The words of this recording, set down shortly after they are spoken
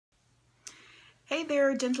Hey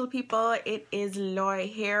there, gentle people. It is Loy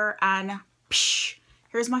here, and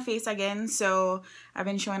here's my face again. So I've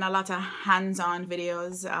been showing a lot of hands-on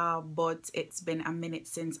videos, but it's been a minute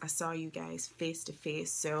since I saw you guys face to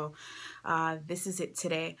face. So this is it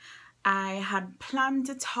today. I had planned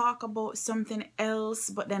to talk about something else,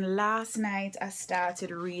 but then last night I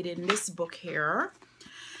started reading this book here.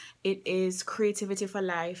 It is Creativity for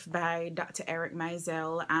Life by Dr.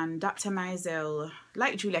 Maisel, and Dr. Maisel,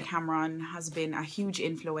 like Julia Cameron, has been a huge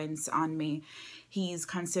influence on me. He's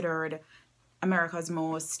considered America's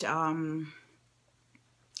most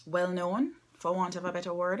well-known, for want of a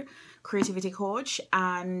better word, creativity coach,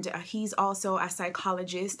 and he's also a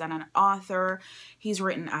psychologist and an author. He's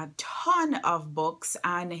written a ton of books,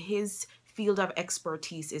 and his field of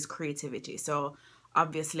expertise is creativity. So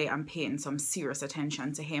obviously I'm paying some serious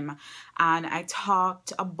attention to him, and I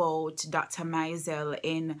talked about Dr. Maisel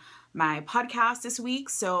in my podcast this week,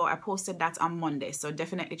 so I posted that on Monday, so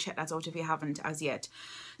definitely check that out if you haven't as yet.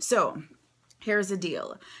 So here's the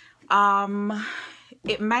deal.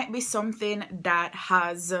 It might be something that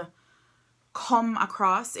has come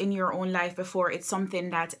across in your own life before. It's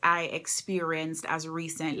something that I experienced as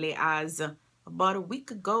recently as about a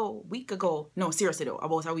week ago. No, seriously though,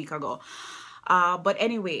 about a week ago. But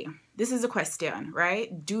anyway, this is a question,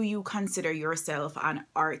 right? Do you consider yourself an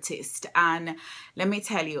artist? And let me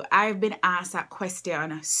tell you, I've been asked that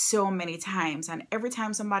question so many times, and every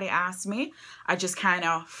time somebody asks me, I just kind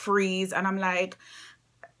of freeze, and I'm like,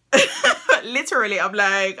 literally, I'm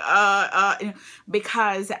like,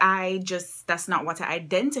 because that's not what I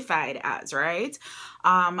identified as, right?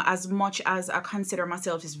 As much as I consider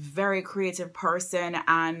myself this very creative person,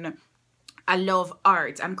 and I love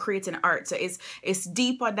art and creating art. So it's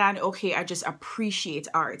deeper than, okay, I just appreciate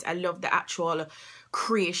art. I love the actual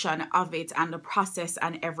creation of it and the process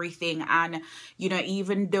and everything. And, you know,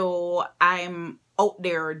 even though I'm out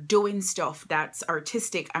there doing stuff that's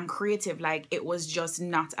artistic and creative, like, it was just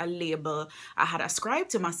not a label I had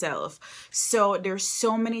ascribed to myself. So there's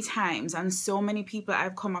so many times and so many people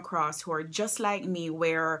I've come across who are just like me,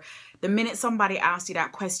 where the minute somebody asks you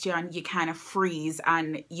that question, you kind of freeze,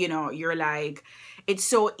 and, you know, you're like, it's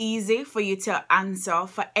so easy for you to answer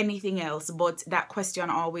for anything else, but that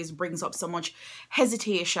question always brings up so much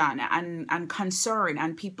hesitation and concern,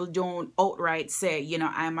 and people don't outright say, you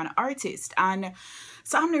know, I'm an artist. And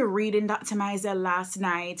so I'm reading Dr. Maisel last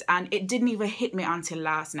night, and it didn't even hit me until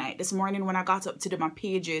last night. This morning when I got up to do my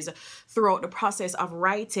pages, throughout the process of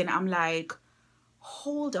writing, I'm like,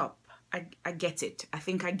 hold up, I get it. I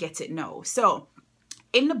think I get it now. So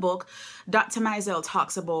in the book, Dr. Maisel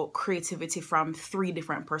talks about creativity from 3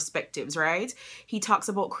 different perspectives, right? He talks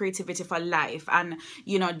about creativity for life, and,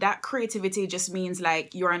 you know, that creativity just means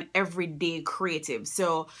like you're an everyday creative.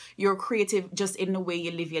 So you're creative just in the way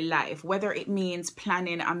you live your life, whether it means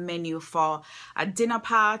planning a menu for a dinner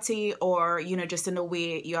party, or, you know, just in the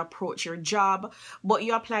way you approach your job, but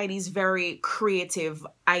you apply these very creative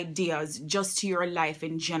ideas just to your life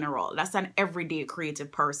in general. That's an everyday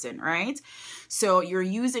creative person, right? So you're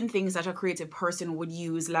using things that a creative person would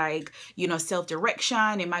use, like, you know,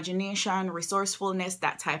 self-direction, imagination, resourcefulness,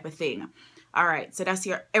 that type of thing. All right, so that's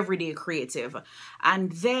your everyday creative.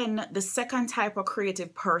 And then the second type of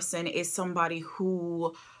creative person is somebody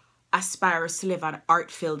who aspires to live an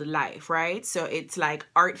art-filled life, right? So it's like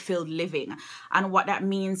art-filled living. And what that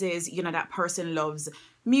means is, you know, that person loves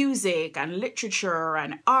music and literature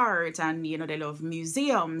and art, and, you know, they love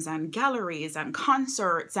museums and galleries and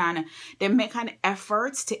concerts, and they make an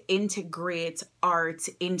effort to integrate art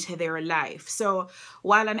into their life. So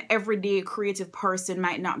while an everyday creative person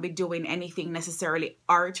might not be doing anything necessarily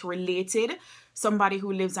art related, somebody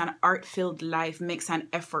who lives an art-filled life makes an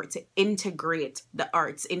effort to integrate the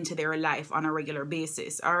arts into their life on a regular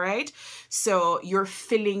basis. All right, so you're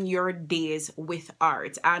filling your days with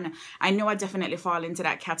art, and I know I definitely fall into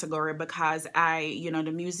that category, because you know,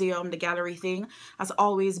 the museum, the gallery thing has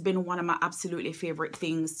always been one of my absolutely favorite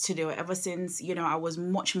things to do ever since, you know, I was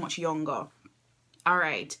much younger. All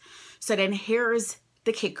right, so then here's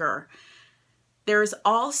the kicker. There's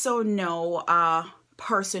also no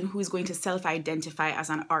person who's going to self-identify as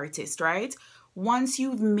an artist, right? Once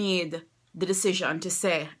you've made the decision to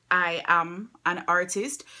say, I am an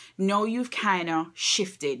artist, now you've kind of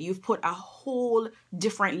shifted. You've put a whole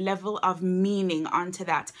different level of meaning onto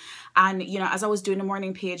that. And, you know, as I was doing the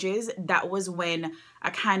morning pages, that was when I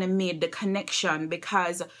kind of made the connection,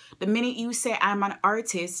 because the minute you say I'm an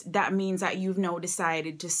artist, that means that you've now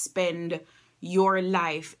decided to spend your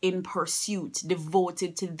life in pursuit,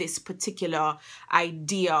 devoted to this particular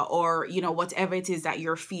idea, or, you know, whatever it is that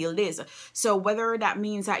your field is. So whether that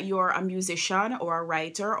means that you're a musician or a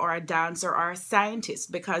writer or a dancer or a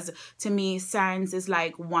scientist, because to me, science is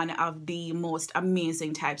like one of the most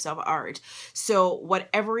amazing types of art. So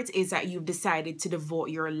whatever it is that you've decided to devote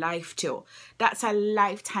your life to, that's a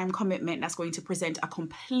lifetime commitment that's going to present a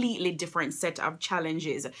completely different set of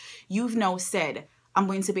challenges. You've now said, I'm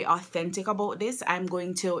going to be authentic about this. I'm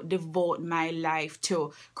going to devote my life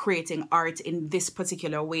to creating art in this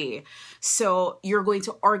particular way. So you're going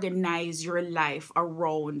to organize your life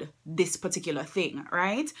around this particular thing,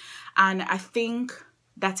 right? And I think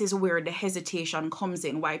that is where the hesitation comes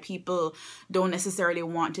in, why people don't necessarily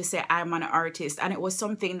want to say I'm an artist. And it was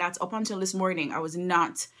something that up until this morning I was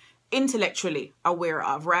not intellectually aware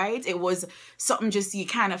of, right? It was something just you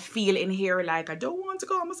kind of feel in here, like, I don't want to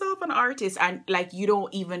call myself an artist, and like you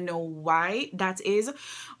don't even know why that is.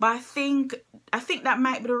 But I think that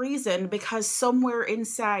might be the reason, because somewhere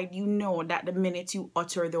inside you know that the minute you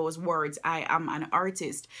utter those words, I am an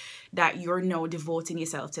artist, that you're now devoting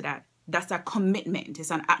yourself to that. That's a commitment.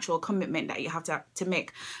 It's an actual commitment that you have to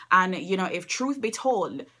make. And you know, if truth be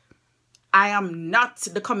told, I am not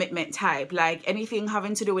the commitment type, like anything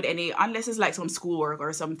having to do with unless it's like some schoolwork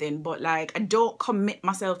or something, but like I don't commit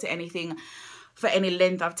myself to anything for any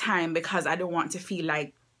length of time, because I don't want to feel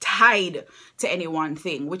like tied to any one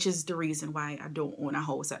thing, which is the reason why I don't own a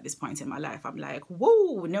house at this point in my life. I'm like,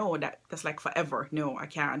 whoa, no, that's like forever. No, I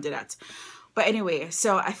can't do that. But anyway,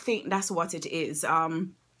 so I think that's what it is.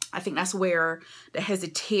 I think that's where the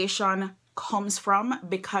hesitation comes from,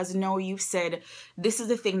 because now you've said, this is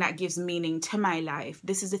the thing that gives meaning to my life.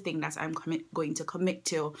 This is the thing that I'm going to commit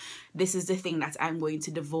to. This is the thing that I'm going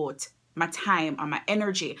to devote my time and my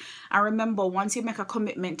energy. And remember, once you make a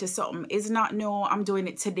commitment to something, it's not, no, I'm doing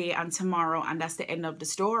it today and tomorrow and that's the end of the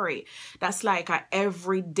story. That's like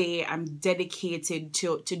every day I'm dedicated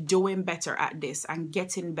to doing better at this and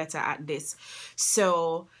getting better at this.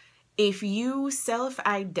 So if you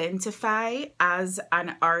self-identify as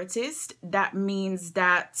an artist, that means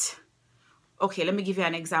that, okay, let me give you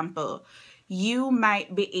an example. You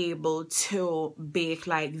might be able to bake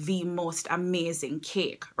like the most amazing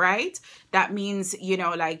cake, right? That means, you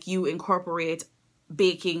know, like you incorporate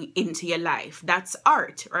baking into your life. That's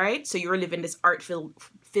art, right? So you're living this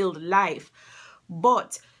art-filled life.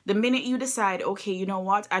 But the minute you decide, okay, you know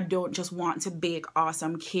what, I don't just want to bake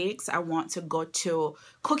awesome cakes, I want to go to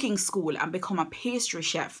cooking school and become a pastry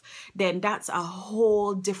chef, then that's a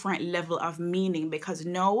whole different level of meaning, because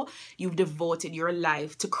now you've devoted your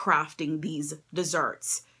life to crafting these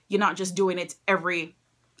desserts. You're not just doing it every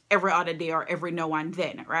other day or every now and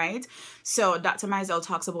then, right? So Dr. Maisel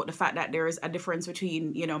talks about the fact that there is a difference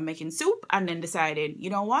between, you know, making soup and then deciding, you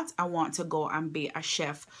know what, I want to go and be a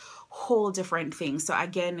chef. Whole different thing. So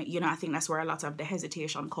again, you know, I think that's where a lot of the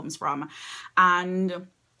hesitation comes from. And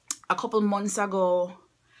a couple months ago,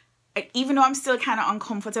 even though I'm still kind of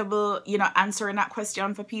uncomfortable, you know, answering that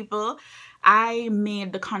question for people, I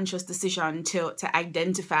made the conscious decision to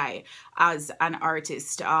identify as an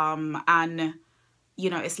artist. And you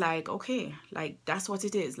know, it's like, okay, like that's what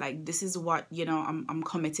it is. Like, this is what, you know, I'm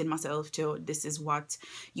committing myself to. This is what,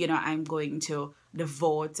 you know, I'm going to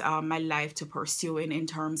devote my life to pursuing, in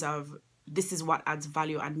terms of this is what adds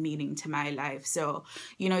value and meaning to my life. So,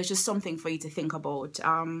 you know, it's just something for you to think about.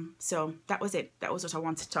 So that was it. That was what I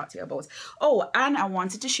wanted to talk to you about. Oh, and I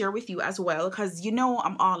wanted to share with you as well, because, you know,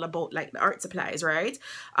 I'm all about like the art supplies, right?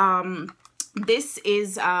 This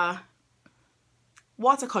is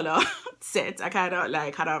watercolor set. I kind of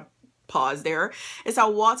like had a pause there. It's a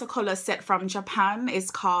watercolor set from Japan. It's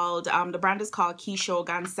called the brand is called Kissho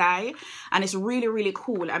Gansai, and it's really, really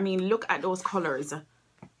cool. I mean, look at those colors.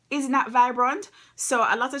 Isn't that vibrant? So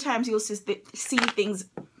a lot of times you'll see things,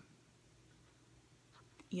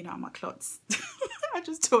 you know, I'm a klutz. I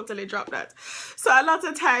just totally dropped that. So a lot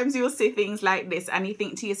of times you'll see things like this and you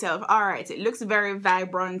think to yourself, all right, it looks very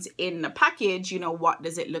vibrant in the package. You know, what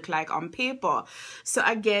does it look like on paper? So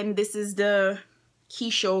again, this is the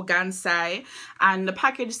Kissho Gansai, and the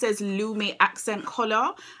package says Lumi accent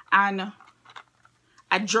color, and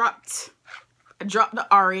I dropped the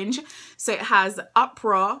orange. So it has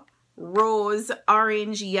opera, rose,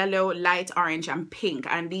 orange, yellow, light orange, and pink,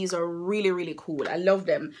 and these are really, really cool. I love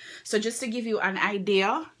them. So just to give you an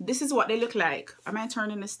idea, this is what they look like. Am I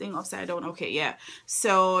turning this thing upside down? Okay, yeah.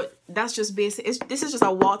 So that's just basic. This is just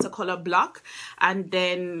a watercolor block, and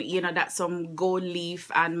then, you know, that's some gold leaf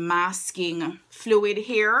and masking fluid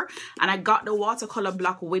here, and I got the watercolor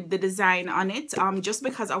block with the design on it, just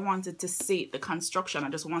because I wanted to see the construction. I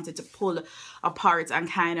just wanted to pull apart and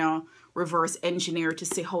kind of reverse engineer to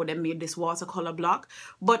see how they made this watercolor block,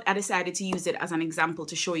 but I decided to use it as an example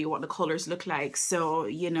to show you what the colors look like. So,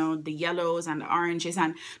 you know, the yellows and the oranges,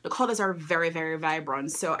 and the colors are very, very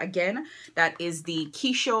vibrant. So again, that is the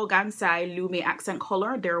Kissho Gansai Lumi accent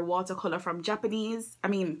color. They're watercolor from Japanese.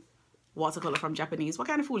 Watercolor from Japanese. What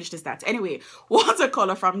kind of foolishness is that? Anyway,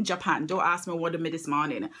 watercolor from Japan. Don't ask me what they made this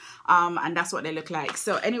morning. And that's what they look like.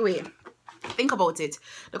 So anyway, think about it.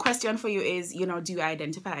 The question for you is, you know, do you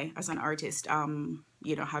identify as an artist?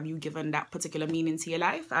 You know, have you given that particular meaning to your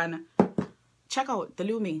life? And check out the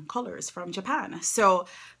Lumi colors from Japan. So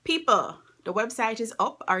people, the website is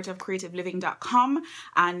up, artofcreativeliving.com,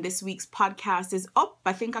 and this week's podcast is up.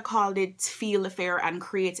 I think I called it Feel the Fear and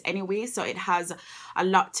Create Anyway. So it has a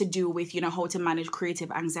lot to do with, you know, how to manage creative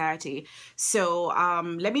anxiety. So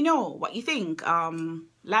let me know what you think.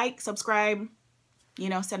 Like, subscribe, you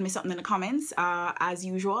know, send me something in the comments. As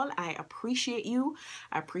usual, I appreciate you.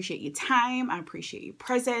 I appreciate your time. I appreciate your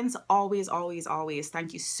presence. Always, always, always.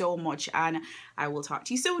 Thank you so much. And I will talk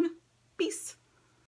to you soon. Peace.